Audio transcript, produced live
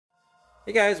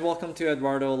Hey guys, welcome to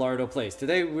Eduardo Lardo Plays.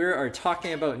 Today we are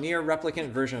talking about Nier Replicant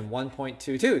version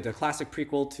 1.22, the classic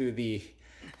prequel to the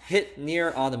hit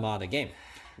Nier Automata game.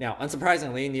 Now,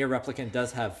 unsurprisingly, Nier Replicant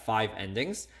does have 5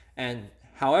 endings, and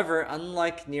however,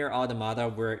 unlike Nier Automata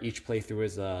where each playthrough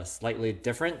is slightly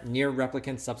different, Nier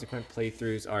Replicant's subsequent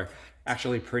playthroughs are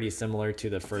actually pretty similar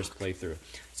to the first playthrough.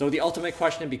 So the ultimate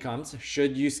question becomes,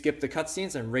 should you skip the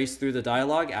cutscenes and race through the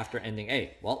dialogue after ending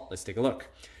A? Well, let's take a look.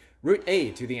 Route A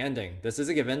to the ending. This is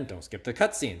a given. Don't skip the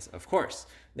cutscenes, of course.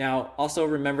 Now, also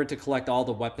remember to collect all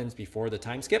the weapons before the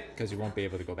time skip, because you won't be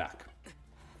able to go back.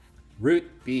 Route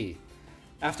B.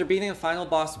 After beating a final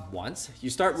boss once, you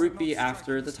start Route B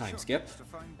after the time skip.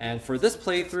 And for this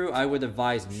playthrough, I would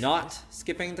advise not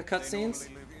skipping the cutscenes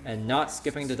and not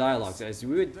skipping the dialogues, as you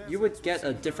would get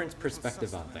a different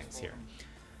perspective on things here.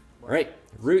 Alright,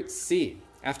 Route C.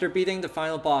 After beating the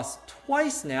final boss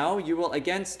twice now, you will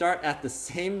again start at the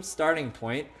same starting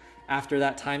point after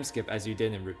that time skip as you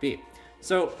did in Route B.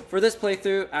 So for this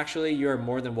playthrough, actually you are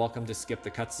more than welcome to skip the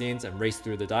cutscenes and race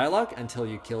through the dialogue until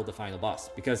you kill the final boss,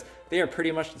 because they are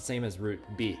pretty much the same as Route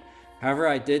B. However,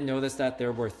 I did notice that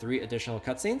there were 3 additional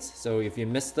cutscenes, so if you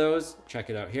missed those, check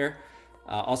it out here.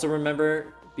 Also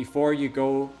remember, before you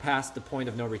go past the point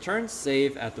of no return,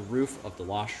 save at the roof of the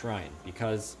Lost Shrine,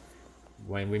 because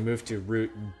when we move to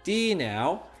Route D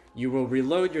now, you will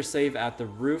reload your save at the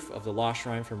roof of the Lost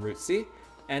Shrine from Route C.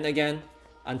 And again,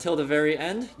 until the very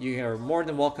end, you are more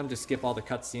than welcome to skip all the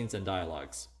cutscenes and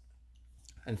dialogues.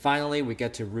 And finally, we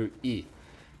get to Route E.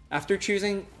 After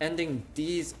choosing ending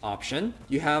D's option,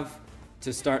 you have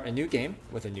to start a new game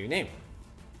with a new name.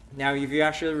 Now, if you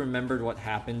actually remembered what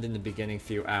happened in the beginning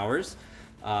few hours,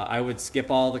 I would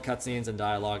skip all the cutscenes and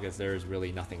dialogue as there is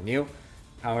really nothing new.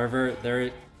 However,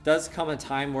 there does come a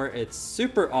time where it's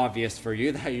super obvious for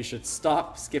you that you should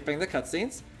stop skipping the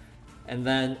cutscenes, and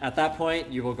then at that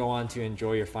point you will go on to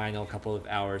enjoy your final couple of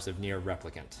hours of Nier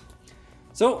Replicant.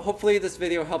 So hopefully this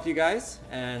video helped you guys,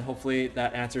 and hopefully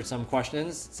that answered some of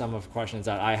questions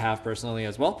that I have personally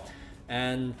as well.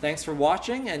 And thanks for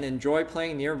watching, and enjoy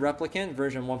playing Nier Replicant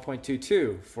version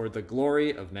 1.22 for the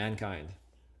glory of mankind.